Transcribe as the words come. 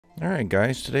Alright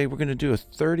guys, today we're going to do a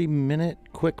 30-minute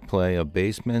quick play of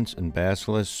Basements and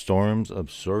Basilisks Storms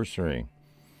of Sorcery.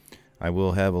 I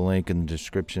will have a link in the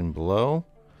description below.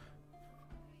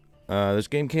 This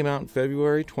game came out on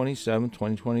February 27,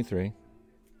 2023.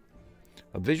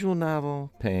 A visual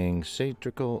novel paying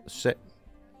satirical,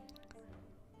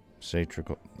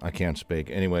 I can't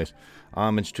speak. Anyways,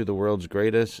 homage to the world's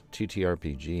greatest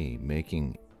TTRPG,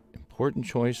 making important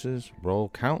choices, roll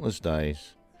countless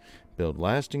dice, build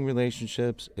lasting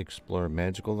relationships, explore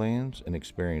magical lands, and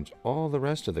experience all the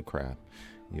rest of the crap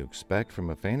you expect from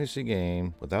a fantasy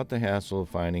game without the hassle of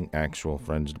finding actual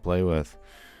friends to play with.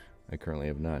 I currently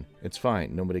have none. It's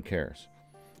fine. Nobody cares.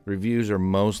 Reviews are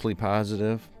mostly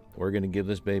positive. We're going to give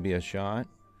this baby a shot.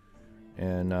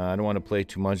 And I don't want to play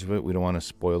too much of it. We don't want to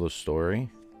spoil the story.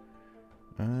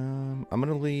 I'm going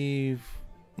to leave...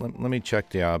 Let me check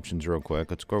the options real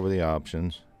quick. Let's go over the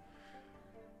options.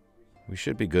 We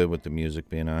should be good with the music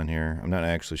being on here. I'm not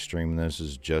actually streaming this. This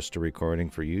is just a recording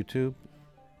for YouTube.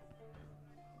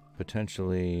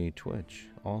 Potentially Twitch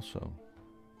also.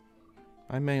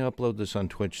 I may upload this on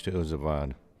Twitch too as a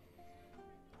VOD.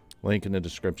 Link in the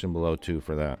description below too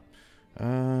for that.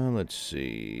 Let's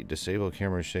see. Disable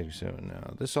camera shakes out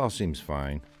now. This all seems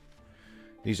fine.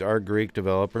 These are Greek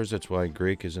developers. That's why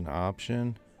Greek is an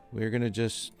option. We're going to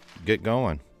just get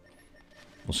going.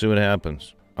 We'll see what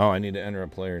happens. Oh, I need to enter a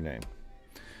player name.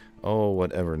 Oh,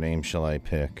 whatever name shall I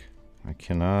pick? I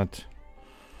cannot.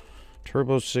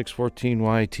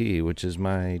 Turbo614YT, which is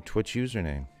my Twitch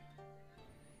username.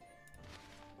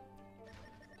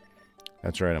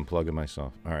 That's right, I'm plugging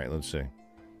myself. Alright, let's see.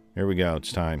 Here we go,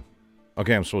 it's time.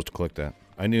 Okay, I'm supposed to click that.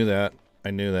 I knew that.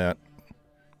 I knew that.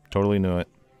 Totally knew it.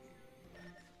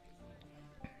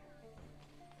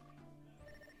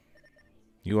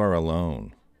 You are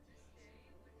alone.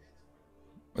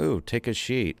 Ooh, take a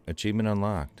sheet. Achievement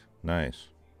unlocked. Nice.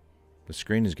 The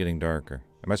screen is getting darker.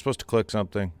 Am I supposed to click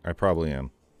something? I probably am.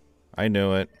 I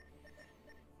knew it.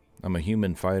 I'm a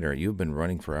human fighter. You've been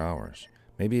running for hours.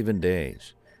 Maybe even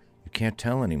days. You can't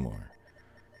tell anymore.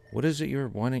 What is it you're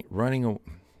running?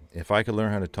 If I could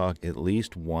learn how to talk at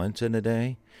least once in a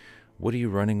day, what are you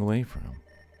running away from?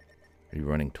 Are you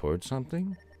running towards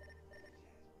something?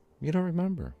 You don't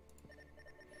remember.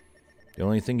 The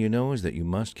only thing you know is that you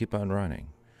must keep on running.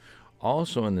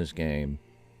 Also in this game,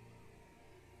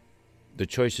 the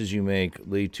choices you make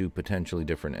lead to potentially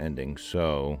different endings,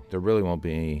 so there really won't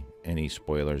be any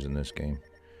spoilers in this game.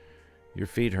 Your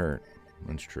feet hurt.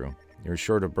 That's true. You're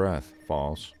short of breath.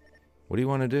 False. What do you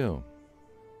want to do?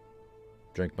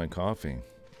 Drink my coffee.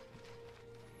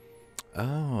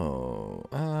 Oh,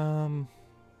 I'm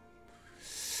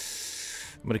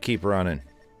going to keep running.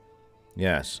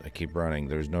 Yes, I keep running.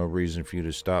 There's no reason for you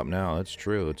to stop now. That's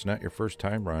true. It's not your first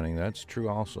time running. That's true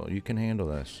also. You can handle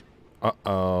this.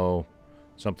 Uh-oh.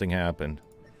 Something happened.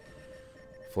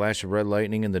 Flash of red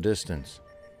lightning in the distance.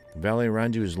 The valley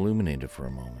around you is illuminated for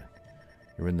a moment.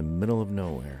 You're in the middle of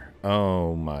nowhere.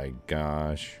 Oh my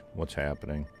gosh. What's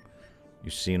happening?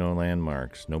 You see no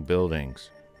landmarks, no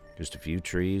buildings. Just a few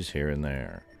trees here and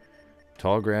there.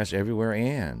 Tall grass everywhere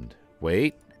and...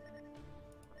 Wait.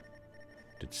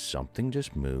 Did something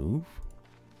just move?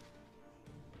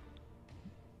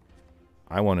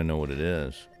 I want to know what it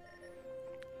is.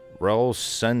 Roll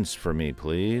sense for me,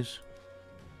 please.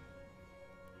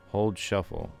 Hold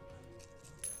shuffle.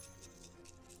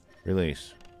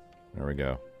 Release. There we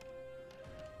go.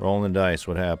 Rolling the dice.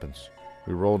 What happens?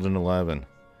 We rolled an 11.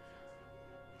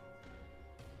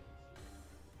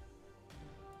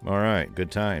 Alright,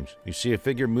 good times. You see a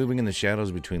figure moving in the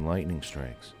shadows between lightning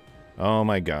strikes. Oh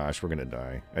my gosh, we're gonna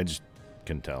die. I just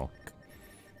can tell.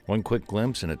 One quick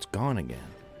glimpse and it's gone again.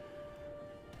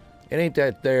 It ain't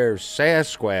that there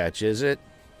Sasquatch, is it?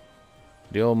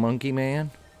 The old monkey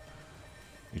man?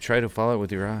 You try to follow it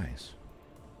with your eyes.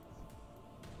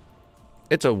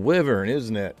 It's a wyvern,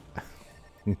 isn't it?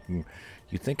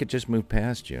 You think it just moved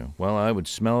past you. Well, I would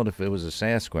smell it if it was a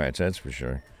Sasquatch, that's for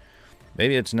sure.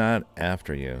 Maybe it's not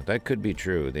after you. That could be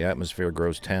true. The atmosphere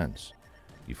grows tense.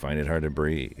 You find it hard to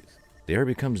breathe. The air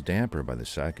becomes damper by the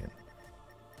second.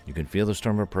 You can feel the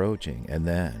storm approaching, and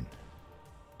then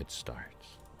it starts.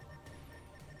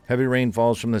 Heavy rain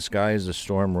falls from the sky as the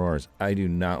storm roars. I do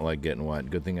not like getting wet.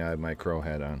 Good thing I have my crow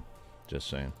hat on. Just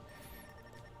saying.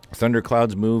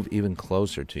 Thunderclouds move even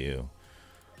closer to you.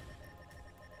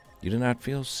 You do not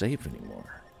feel safe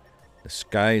anymore. The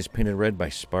sky is painted red by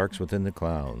sparks within the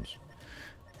clouds.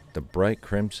 The bright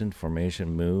crimson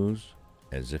formation moves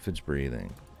as if it's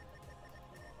breathing.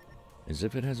 As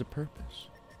if it has a purpose.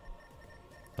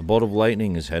 A bolt of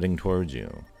lightning is heading towards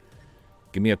you.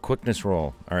 Give me a quickness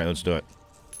roll. Alright, let's do it.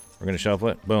 We're going to shuffle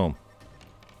it. Boom.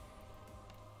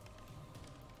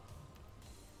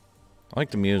 I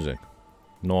like the music.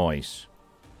 Noise.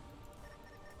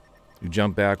 You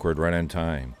jump backward right on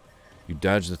time. You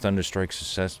dodge the thunderstrike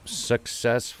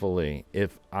successfully.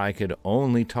 If I could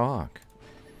only talk.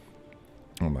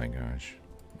 Oh my gosh.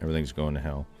 Everything's going to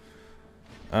hell.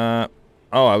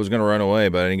 Oh, I was going to run away,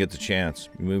 but I didn't get the chance.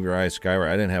 You move your eyes skyward.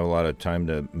 I didn't have a lot of time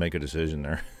to make a decision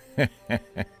there.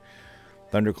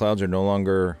 Thunderclouds are no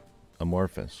longer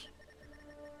amorphous.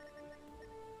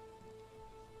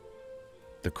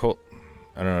 The cold...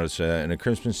 I don't know how to say that. In a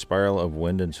crimson spiral of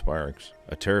wind and sparks.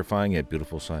 A terrifying yet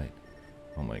beautiful sight.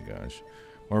 Oh my gosh.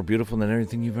 More beautiful than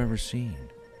anything you've ever seen.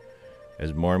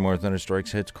 As more and more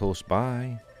thunderstrikes hits close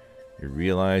by, you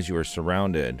realize you are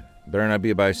surrounded. Better not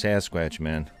be by Sasquatch,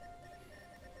 man.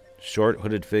 Short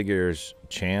hooded figures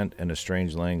chant in a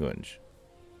strange language.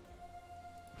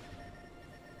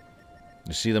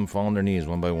 You see them fall on their knees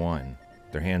one by one,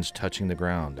 their hands touching the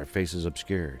ground, their faces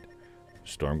obscured. The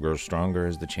storm grows stronger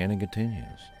as the chanting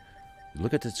continues. You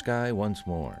look at the sky once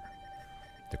more.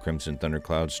 The crimson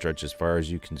thundercloud stretch as far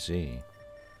as you can see.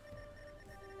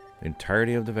 The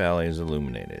entirety of the valley is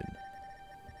illuminated.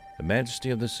 The majesty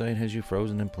of the sight has you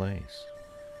frozen in place.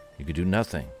 You can do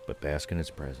nothing but bask in its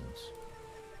presence.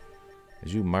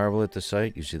 As you marvel at the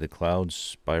sight, you see the clouds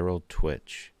spiral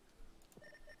twitch.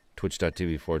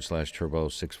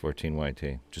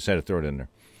 Twitch.tv/turbo614YT. Just had to throw it in there.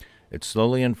 It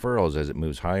slowly unfurls as it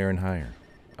moves higher and higher.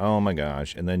 Oh my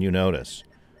gosh. And then you notice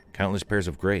countless pairs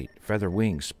of great feather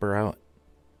wings spur out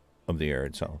of the air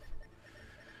itself.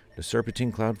 The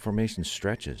serpentine cloud formation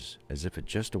stretches as if it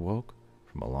just awoke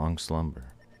from a long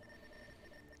slumber.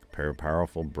 A pair of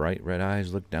powerful, bright red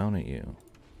eyes look down at you.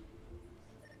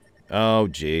 Oh,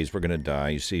 geez, we're going to die.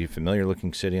 You see a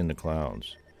familiar-looking city in the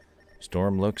clouds.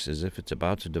 Storm looks as if it's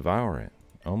about to devour it.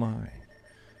 Oh, my.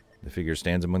 The figure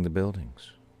stands among the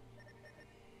buildings.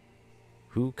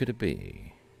 Who could it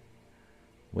be?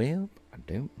 Well, I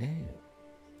don't know.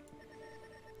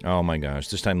 Oh, my gosh.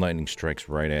 This time lightning strikes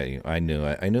right at you. I knew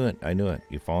it. I knew it. I knew it.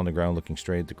 You fall on the ground looking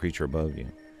straight at the creature above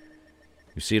you.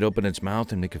 You see it open its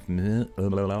mouth and make a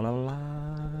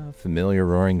familiar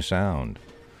roaring sound.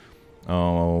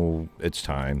 Oh, it's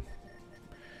time.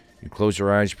 You close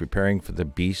your eyes, preparing for the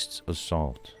beast's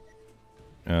assault.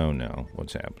 Oh, no.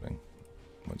 What's happening?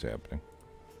 What's happening?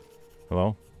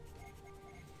 Hello?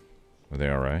 Are they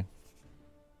alright?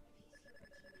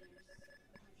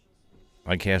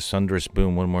 I cast Thunderous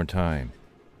Boom one more time.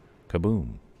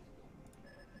 Kaboom.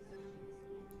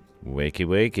 Wakey,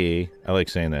 wakey. I like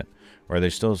saying that. Or are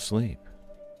they still asleep?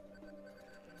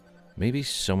 Maybe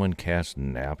someone cast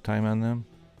nap time on them?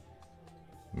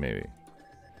 Maybe.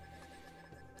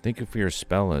 Thank you for your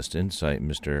spell list insight,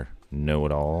 Mr.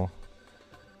 Know-It-All.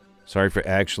 Sorry for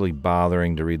actually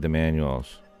bothering to read the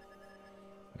manuals.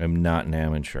 I'm not an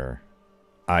amateur.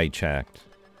 I checked.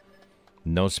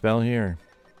 No spell here.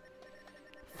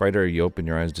 Fighter, you open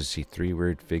your eyes to see three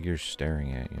weird figures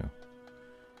staring at you.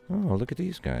 Oh, look at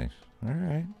these guys.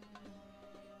 Alright.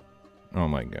 Oh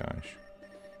my gosh.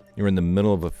 You're in the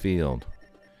middle of a field.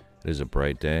 It is a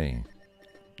bright day.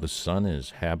 The sun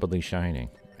is happily shining.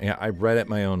 Yeah, I read it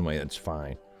my own way. That's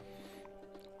fine.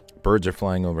 Birds are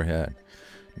flying overhead.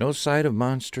 No sight of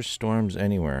monstrous storms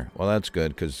anywhere. Well, that's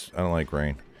good, because I don't like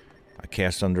rain. I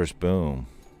cast Thunderous Boom.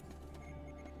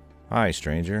 Hi,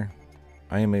 stranger.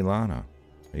 I am Ilana.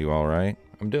 Are you alright?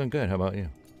 I'm doing good. How about you?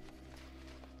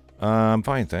 I'm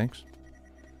fine, thanks.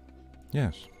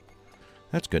 Yes.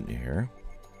 That's good to hear.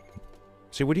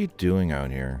 See, what are you doing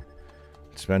out here?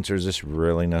 Spencer, is this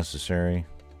really necessary?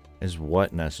 Is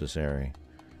what necessary?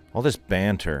 All this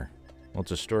banter. Well,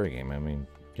 it's a story game. I mean,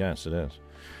 yes, it is.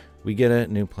 We get it,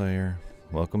 new player.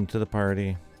 Welcome to the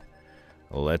party.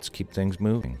 Let's keep things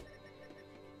moving.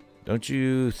 Don't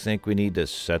you think we need to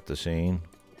set the scene?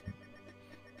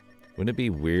 Wouldn't it be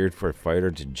weird for a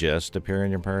fighter to just appear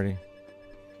in your party?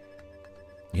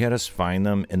 You had us find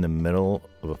them in the middle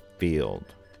of a field.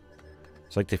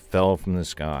 It's like they fell from the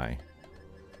sky.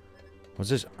 What's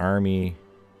this army?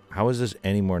 How is this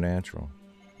any more natural?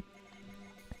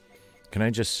 Can I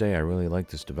just say I really like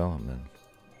this development?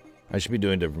 I should be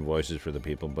doing different voices for the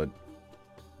people, but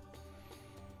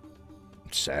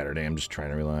it's Saturday. I'm just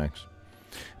trying to relax.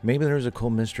 Maybe there's a cool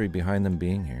mystery behind them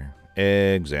being here.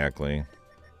 Exactly.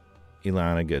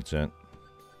 Ilana gets it.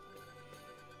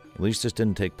 At least this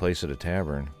didn't take place at a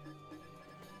tavern.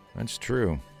 That's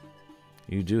true.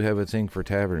 You do have a thing for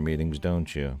tavern meetings,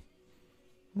 don't you?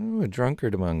 Ooh, a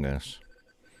drunkard among us.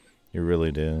 You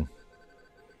really do.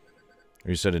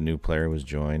 You said a new player was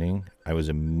joining. I was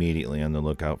immediately on the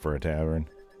lookout for a tavern.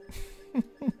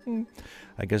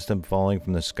 I guess them falling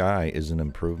from the sky is an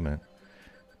improvement.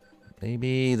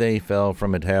 Maybe they fell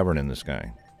from a tavern in the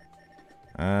sky.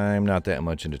 I'm not that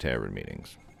much into tavern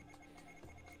meetings.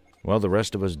 Well, the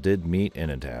rest of us did meet in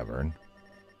a tavern.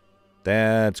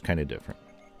 That's kind of different.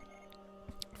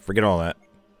 Forget all that,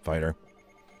 fighter.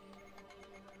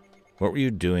 What were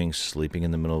you doing sleeping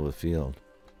in the middle of a field?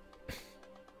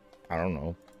 I don't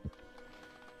know.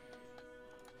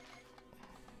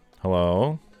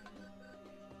 Hello?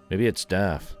 Maybe it's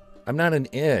deaf. I'm not an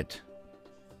it.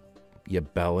 You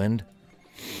bellend.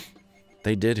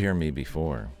 They did hear me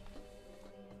before.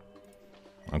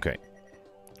 Okay.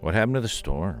 What happened to the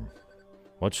storm?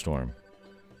 What storm?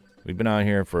 We've been out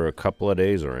here for a couple of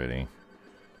days already.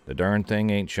 The darn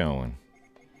thing ain't showing.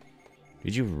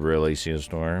 Did you really see a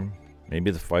storm?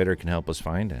 Maybe the fighter can help us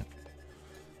find it.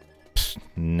 Psst,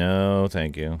 no,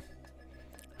 thank you.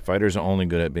 Fighters are only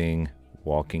good at being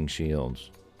walking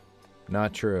shields.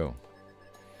 Not true.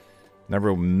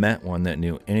 Never met one that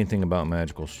knew anything about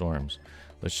magical storms.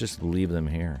 Let's just leave them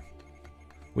here.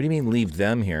 What do you mean leave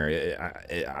them here?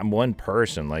 I'm one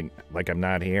person, like I'm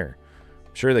not here.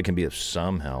 Sure, they can be of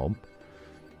some help.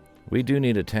 We do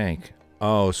need a tank.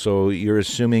 Oh, so you're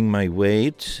assuming my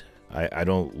weight? I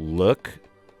don't look,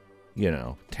 you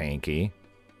know, tanky.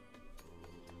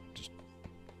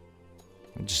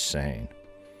 I'm just saying.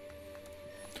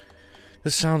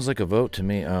 This sounds like a vote to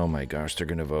me. Oh my gosh, they're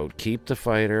gonna vote. Keep the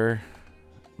fighter.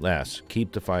 Les,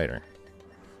 keep the fighter.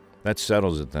 That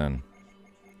settles it then.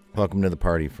 Welcome to the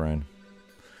party, friend.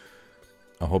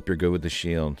 I hope you're good with the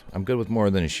shield. I'm good with more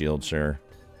than a shield, sir.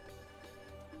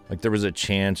 Like there was a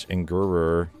chance in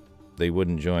Gurur they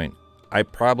wouldn't join. I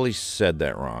probably said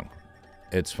that wrong.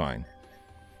 It's fine.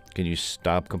 Can you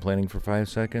stop complaining for 5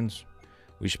 seconds?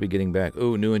 We should be getting back.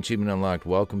 Ooh, new achievement unlocked.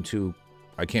 Welcome to...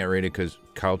 I can't read it because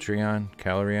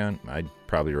Calrion. I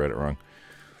probably read it wrong.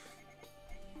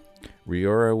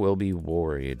 Riora will be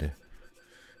worried.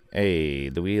 Hey,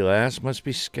 the wee lass must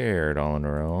be scared all on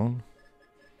her own.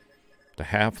 The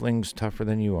halfling's tougher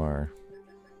than you are.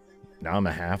 Now I'm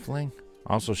a halfling?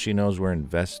 Also, she knows we're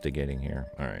investigating here.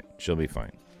 Alright, she'll be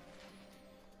fine.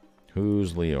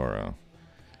 Who's Leora?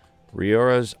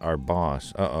 Riora's our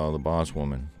boss. Uh-oh, the boss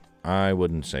woman. I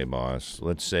wouldn't say boss.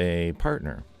 Let's say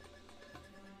partner.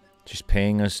 She's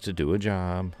paying us to do a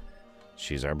job.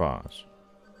 She's our boss.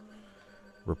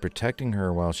 We're protecting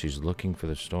her while she's looking for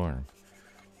the storm.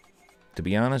 To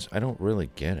be honest, I don't really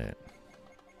get it.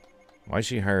 Why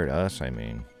she hired us, I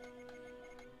mean.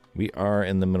 We are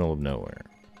in the middle of nowhere.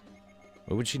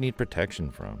 What would she need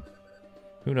protection from?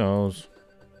 Who knows?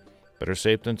 Better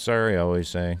safe than sorry, I always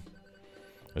say.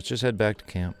 Let's just head back to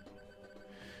camp.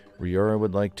 Riora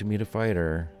would like to meet a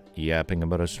fighter, yapping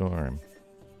about a storm.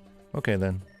 Okay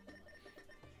then.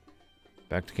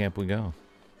 Back to camp we go.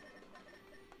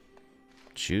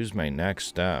 Choose my next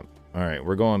step. Alright,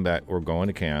 we're going back. We're going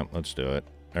to camp. Let's do it.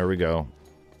 There we go.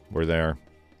 We're there.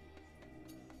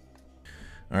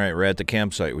 Alright, we're at the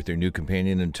campsite with your new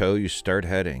companion in tow. You start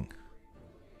heading.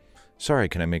 Sorry,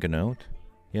 can I make a note?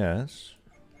 Yes.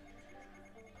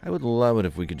 I would love it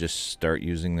if we could just start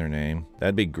using their name.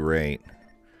 That'd be great.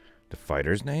 The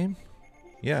fighter's name?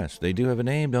 Yes, they do have a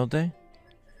name, don't they?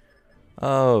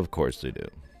 Oh, of course they do.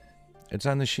 It's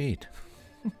on the sheet.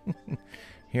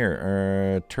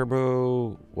 Here,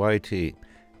 Turbo YT.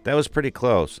 That was pretty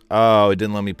close. Oh, it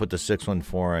didn't let me put the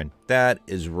 614 in. That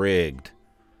is rigged.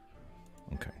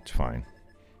 Okay, it's fine.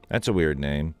 That's a weird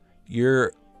name.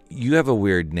 You have a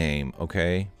weird name,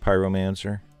 okay,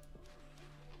 Pyromancer?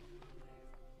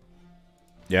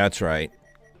 Yeah, that's right.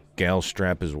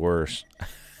 Galstrap is worse.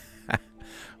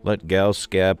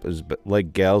 Galscap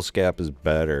is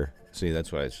better. See,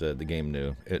 that's what I said. The game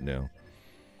knew. It knew.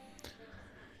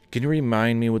 Can you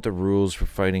remind me what the rules for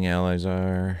fighting allies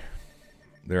are?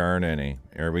 There aren't any.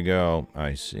 Here we go.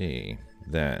 I see.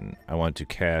 Then I want to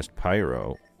cast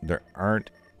Pyro. There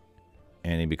aren't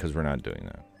any because we're not doing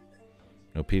that.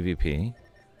 No PvP.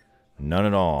 None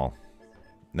at all.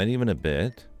 Not even a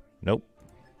bit. Nope.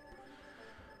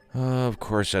 Of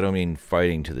course, I don't mean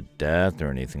fighting to the death or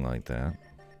anything like that.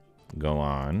 Go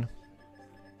on.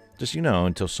 Just, you know,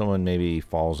 until someone maybe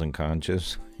falls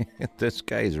unconscious. This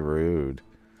guy's rude.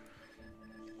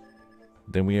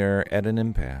 Then we are at an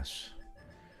impasse.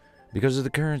 Because of the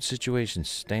current situation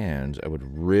stands, I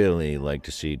would really like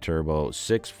to see Turbo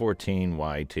 614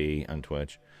 YT on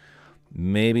Twitch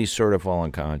maybe sort of fall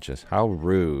unconscious. How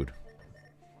rude.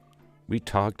 We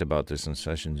talked about this in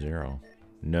session 0.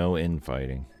 No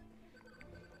infighting.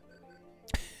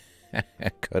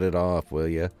 Cut it off, will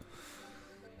ya?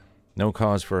 No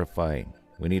cause for a fight.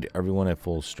 We need everyone at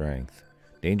full strength.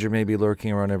 Danger may be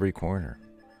lurking around every corner.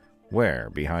 Where?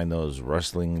 Behind those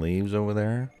rustling leaves over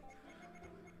there?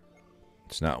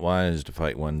 It's not wise to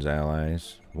fight one's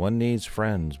allies. One needs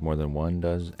friends more than one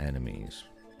does enemies.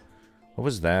 What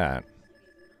was that?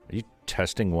 Are you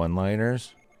testing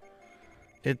one-liners?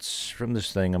 It's from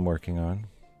this thing I'm working on.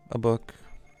 A book.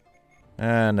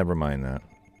 Never mind that.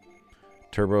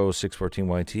 Turbo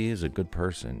 614YT is a good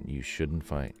person. You shouldn't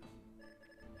fight.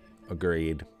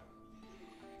 Agreed.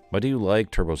 Why do you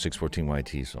like Turbo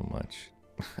 614YT so much?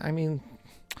 I mean,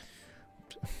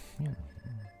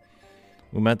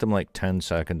 we met them like 10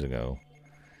 seconds ago.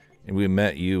 And we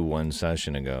met you 1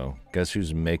 session ago. Guess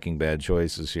who's making bad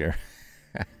choices here?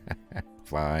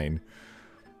 Fine.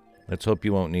 Let's hope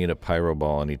you won't need a pyro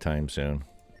ball anytime soon.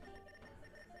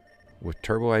 With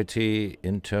Turbo IT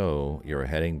in tow, you're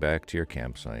heading back to your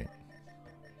campsite.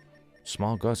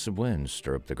 Small gusts of wind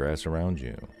stir up the grass around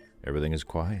you. Everything is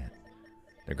quiet.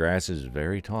 The grass is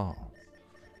very tall.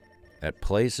 At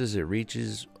places, it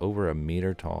reaches over 1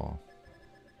 meter tall.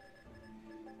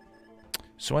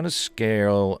 So on a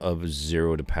scale of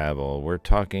 0 to Pavel, we're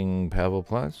talking Pavel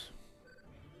plus?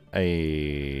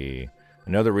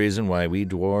 Another reason why we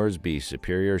dwarves be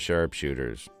superior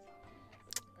sharpshooters.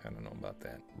 I don't know about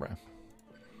that, bruh.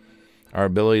 Our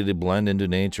ability to blend into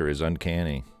nature is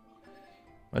uncanny.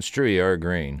 That's true, you are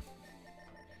green.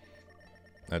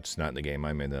 That's not in the game,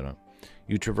 I made that up.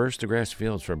 You traverse the grass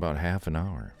fields for about half an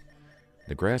hour.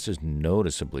 The grass is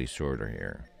noticeably shorter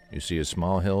here. You see a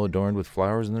small hill adorned with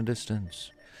flowers in the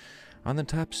distance. On the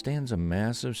top stands a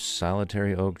massive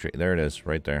solitary oak tree. There it is,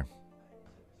 right there.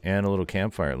 And a little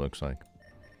campfire, it looks like.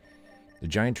 The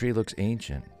giant tree looks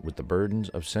ancient, with the burdens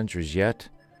of centuries, yet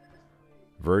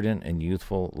verdant and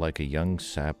youthful like a young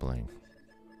sapling.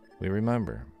 We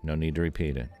remember. No need to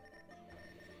repeat it.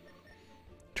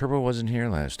 Turbo wasn't here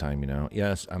last time, you know.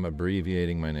 Yes, I'm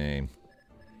abbreviating my name.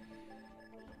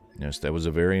 Yes, that was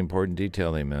a very important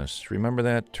detail they missed. Remember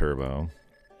that, Turbo.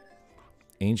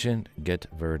 Ancient, get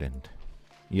verdant.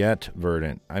 Yet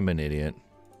verdant. I'm an idiot.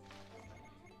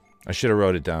 I should have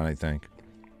wrote it down, I think.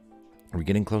 Are we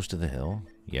getting close to the hill?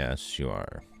 Yes, you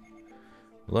are.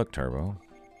 Look, Turbo.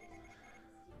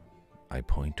 I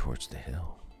point towards the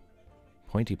hill.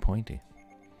 Pointy, pointy.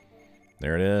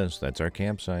 There it is. That's our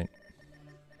campsite.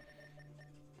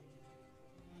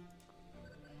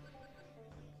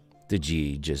 Did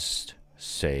ye just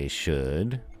say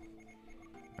should?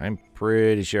 I'm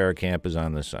pretty sure our camp is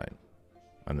on this side.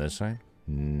 On this side?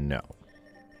 No.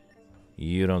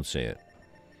 You don't see it.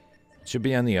 It should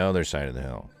be on the other side of the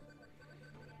hill.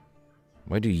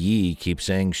 Why do ye keep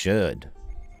saying should?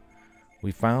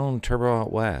 We found Turbo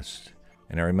out west,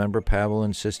 and I remember Pavel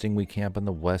insisting we camp on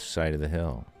the west side of the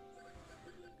hill.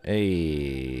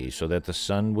 Hey, so that the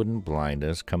sun wouldn't blind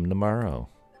us come tomorrow.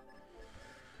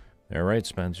 They're right,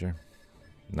 Spencer.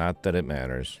 Not that it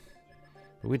matters.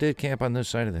 But we did camp on this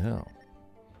side of the hill.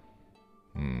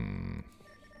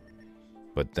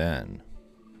 But then...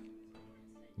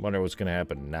 wonder what's going to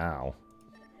happen now.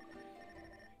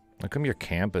 How come your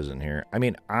camp isn't here? I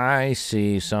mean, I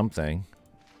see something.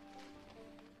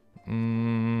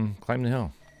 Climb the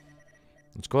hill.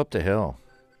 Let's go up the hill.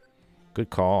 Good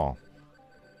call.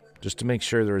 Just to make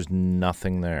sure there's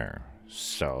nothing there.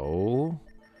 So...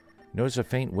 notice a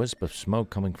faint wisp of smoke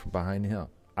coming from behind the hill.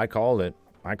 I called it.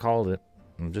 I called it.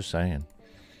 I'm just saying.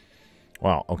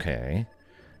 Well, okay.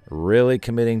 Really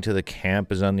committing to the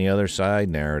camp is on the other side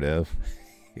narrative.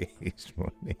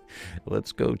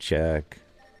 Let's go check.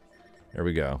 There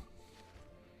we go.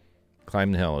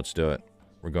 Climb the hill. Let's do it.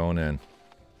 We're going in.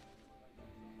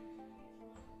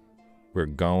 We're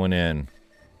going in.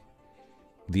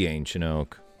 The ancient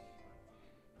oak.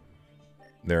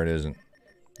 There it isn't.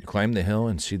 You climb the hill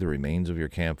and see the remains of your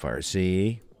campfire.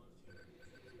 See?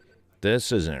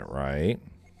 This isn't right.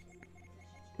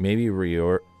 Maybe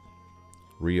Riora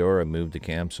moved the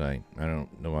campsite. I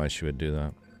don't know why she would do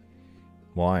that.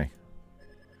 Why?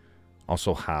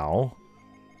 Also, how?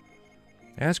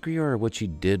 Ask Riora what she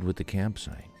did with the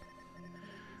campsite.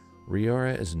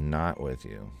 Riora is not with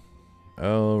you.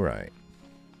 Oh, right.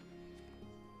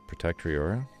 Protect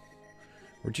Riora?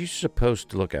 Weren't you supposed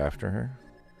to look after her?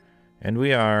 And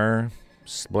we are,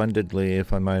 splendidly,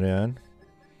 if I might add.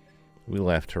 We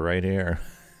left her right here.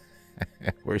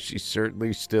 Where she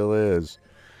certainly still is.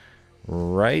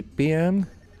 Right, BM?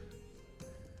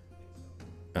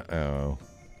 Uh-oh.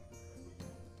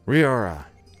 Riora!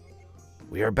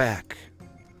 We are back.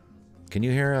 Can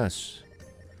you hear us?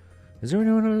 Is there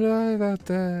anyone alive out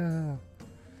there?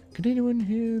 Can anyone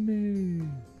hear me?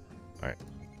 Alright.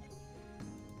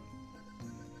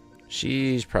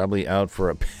 She's probably out for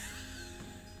a...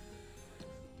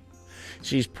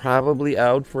 She's probably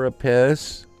out for a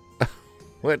piss.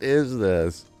 What is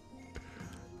this?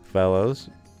 Fellows,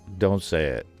 don't say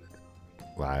it.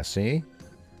 Lassie?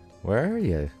 Where are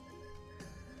you?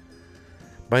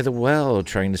 By the well,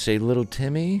 trying to save little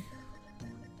Timmy?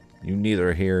 You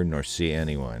neither hear nor see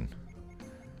anyone.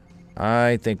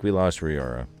 I think we lost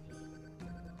Riora.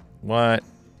 What?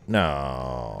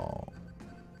 No.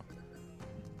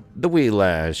 The wee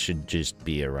lass should just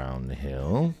be around the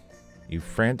hill. You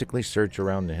frantically search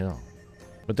around the hill.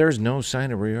 But there is no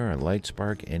sign of Riora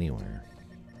Lightspark anywhere.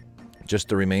 Just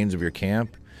the remains of your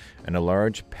camp and a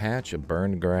large patch of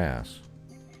burned grass.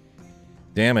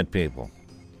 Damn it, people.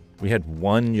 We had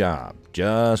one job.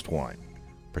 Just one.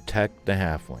 Protect the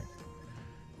halfling.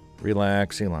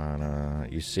 Relax,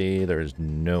 Ilana. You see, there's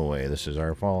no way this is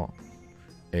our fault.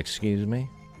 Excuse me?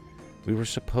 We were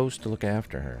supposed to look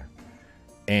after her.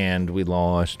 And we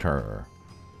lost her.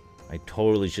 I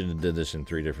totally should have did this in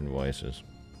 3 different voices.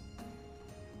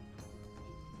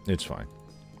 It's fine.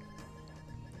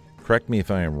 Correct me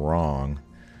if I am wrong,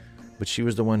 but she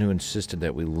was the one who insisted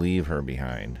that we leave her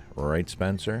behind. Right,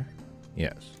 Spencer?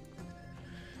 Yes.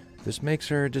 This makes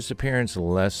her disappearance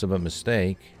less of a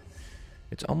mistake.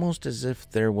 It's almost as if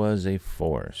there was a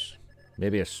force.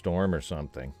 Maybe a storm or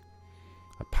something.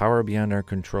 A power beyond our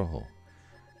control.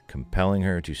 Compelling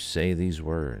her to say these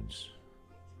words.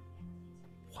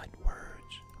 What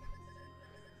words?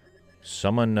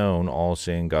 Some unknown,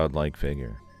 all-seeing, godlike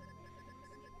figure.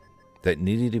 That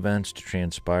needed events to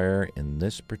transpire in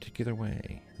this particular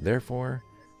way. Therefore,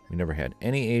 we never had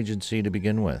any agency to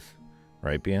begin with.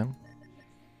 Right, BM?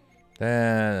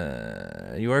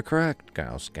 You are correct,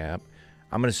 Galscap.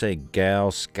 I'm going to say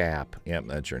Galscap. Yep,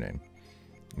 that's your name.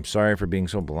 I'm sorry for being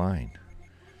so blind.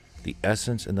 The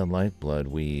essence and the lifeblood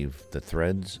weave the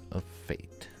threads of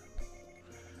fate.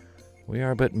 We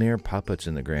are but mere puppets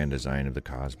in the grand design of the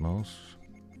cosmos.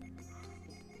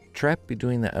 Trapped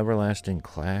between the everlasting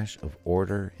clash of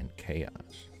order and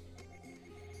chaos.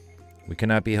 We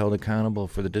cannot be held accountable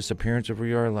for the disappearance of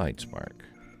your Lightspark.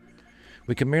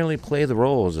 We can merely play the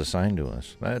roles assigned to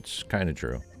us. That's kind of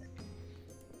true.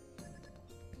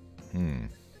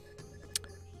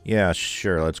 Yeah,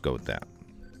 sure, let's go with that.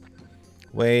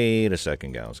 Wait a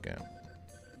second, Galscap.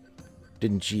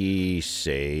 Didn't ye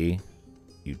say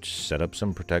you'd set up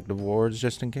some protective wards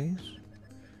just in case?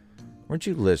 Weren't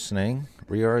you listening?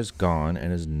 Riora is gone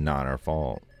and is not our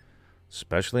fault.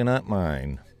 Especially not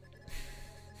mine.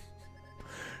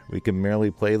 We can merely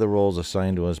play the roles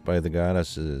assigned to us by the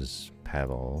goddesses,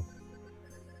 Pavel.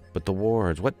 But the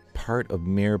wards, what part of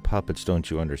mere puppets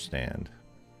don't you understand?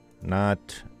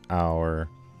 Not our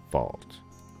fault.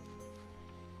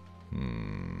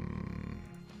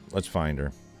 Let's find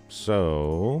her.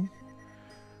 So,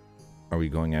 are we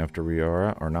going after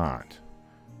Riora or not?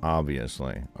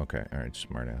 Obviously. Okay, alright,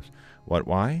 smartass. What,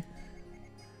 why?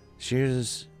 She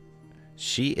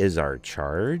is our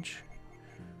charge?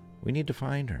 We need to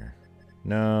find her.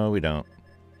 No, we don't.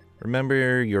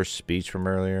 Remember your speech from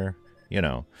earlier? You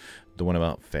know, the one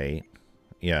about fate?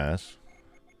 Yes.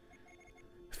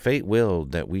 Fate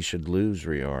willed that we should lose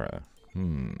Riora.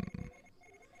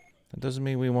 That doesn't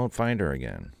mean we won't find her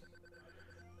again.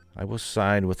 I will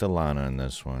side with Ilana in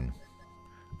this one.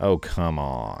 Oh, come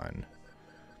on.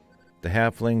 The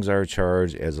halflings are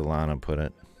charged, as Ilana put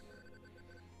it.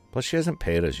 Plus, she hasn't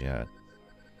paid us yet.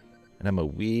 And I'm a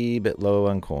wee bit low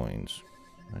on coins.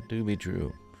 That do be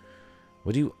true.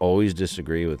 Would you always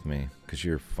disagree with me? Because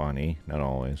you're funny. Not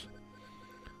always.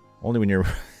 Only when you're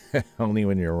only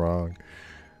when you're wrong.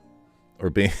 Or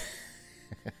being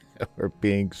or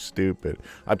being stupid.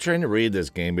 I'm trying to read this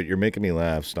game, but you're making me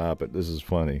laugh. Stop it. This is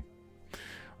funny.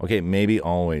 Okay, maybe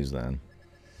always then.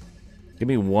 Give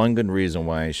me one good reason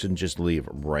why I shouldn't just leave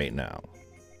right now.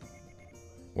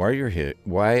 Why are you here?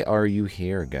 Why are you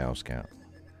here, Galscout?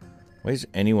 Why is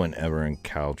anyone ever in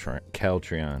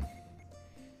Caltrion?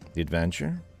 The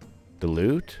adventure? The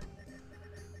loot?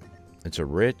 It's a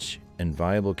rich and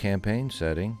viable campaign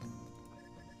setting.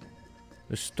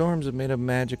 The storms are made of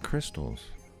magic crystals.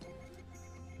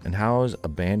 And how is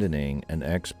abandoning an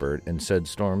expert in said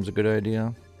storms a good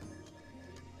idea?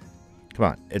 Come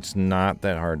on, it's not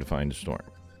that hard to find a storm.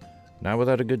 Not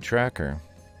without a good tracker.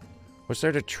 What's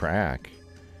there to track?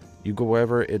 You go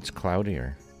wherever it's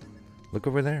cloudier. Look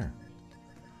over there.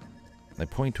 I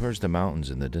point towards the mountains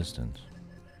in the distance.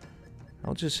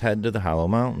 I'll just head to the Hollow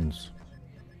Mountains.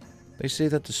 They say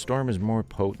that the storm is more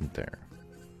potent there.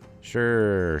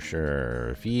 Sure.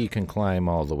 If ye can climb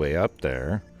all the way up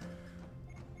there.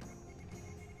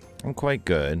 I'm quite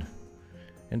good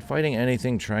in fighting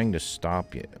anything trying to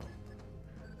stop you.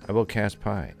 I will cast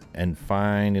Pie and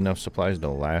find enough supplies to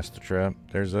last the trip.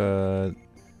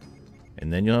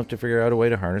 And then you'll have to figure out a way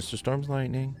to harness the storm's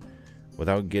lightning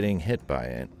without getting hit by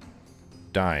it.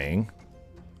 Dying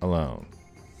alone.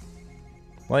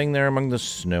 Lying there among the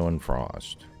snow and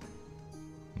frost.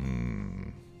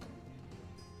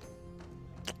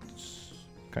 It's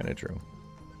kind of true.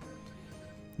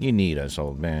 You need us,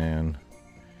 old man.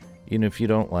 Even if you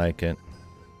don't like it.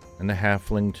 And the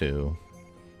halfling, too.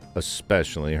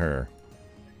 Especially her.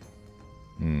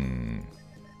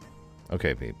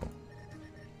 Okay, people.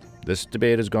 This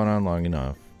debate has gone on long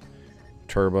enough.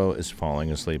 Turbo is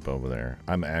falling asleep over there.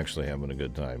 I'm actually having a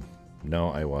good time.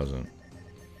 No, I wasn't.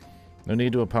 No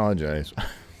need to apologize.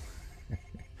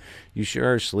 You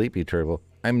sure are sleepy, Turbo.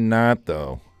 I'm not,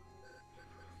 though.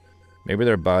 Maybe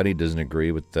their body doesn't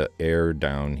agree with the air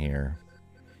down here.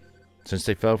 Since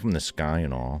they fell from the sky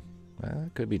and all. Well,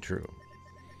 that could be true.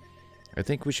 I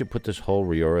think we should put this whole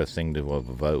Riora thing to a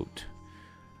vote.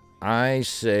 I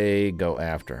say go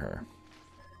after her.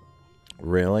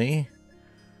 Really?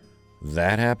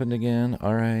 That happened again?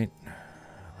 Alright.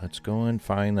 Let's go and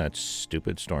find that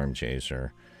stupid storm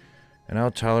chaser. And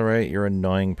I'll tolerate your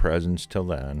annoying presence till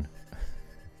then.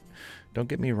 Don't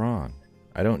get me wrong.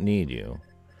 I don't need you.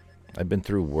 I've been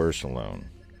through worse alone.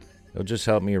 It'll just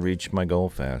help me reach my goal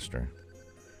faster.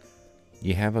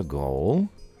 You have a goal?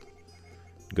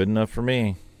 Good enough for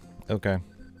me. Okay.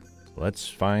 Let's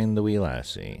find the wee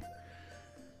lassie.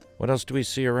 What else do we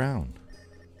see around?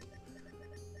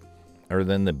 Other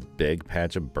than the big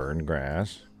patch of burned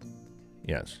grass?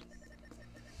 Yes.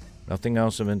 Nothing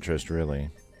else of interest, really.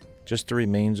 Just the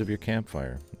remains of your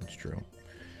campfire. That's true.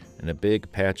 And a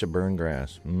big patch of burned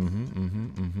grass.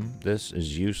 This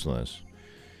is useless.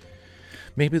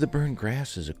 Maybe the burned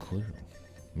grass is a clue.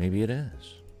 Maybe it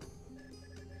is.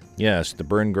 Yes, the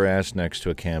burned grass next to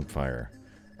a campfire.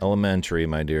 Elementary,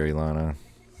 my dear Ilana.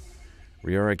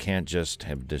 Riora can't just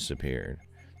have disappeared.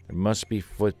 There must be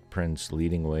footprints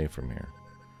leading away from here.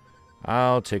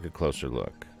 I'll take a closer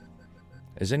look.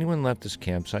 Has anyone left this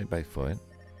campsite by foot?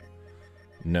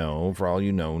 No, for all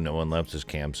you know, no one left this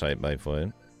campsite by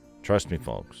foot. Trust me,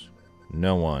 folks.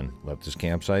 No one left this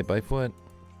campsite by foot.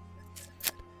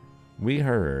 We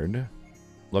heard...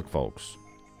 Look, folks.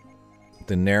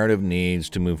 The narrative needs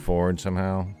to move forward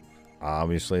somehow.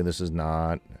 Obviously, this is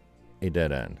not a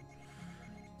dead end.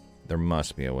 There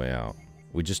must be a way out.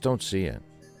 We just don't see it.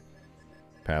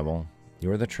 Pavel,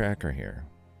 you're the tracker here.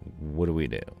 What do we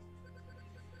do?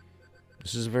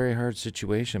 This is a very hard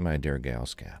situation, my dear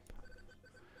Galscap.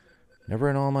 Never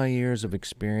in all my years of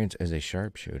experience as a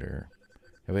sharpshooter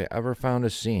have I ever found a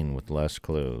scene with less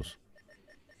clues.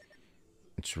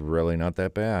 It's really not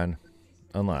that bad.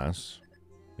 Unless...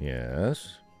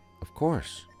 Yes? Of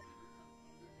course.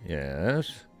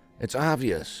 Yes? It's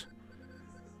obvious.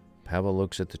 Pavel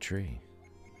looks at the tree.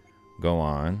 Go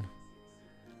on.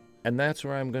 And that's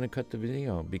where I'm going to cut the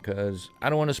video because I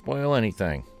don't want to spoil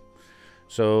anything.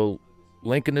 So,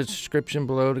 link in the description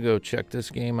below to go check this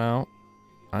game out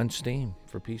on Steam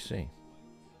for PC.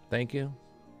 Thank you,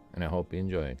 and I hope you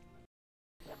enjoyed.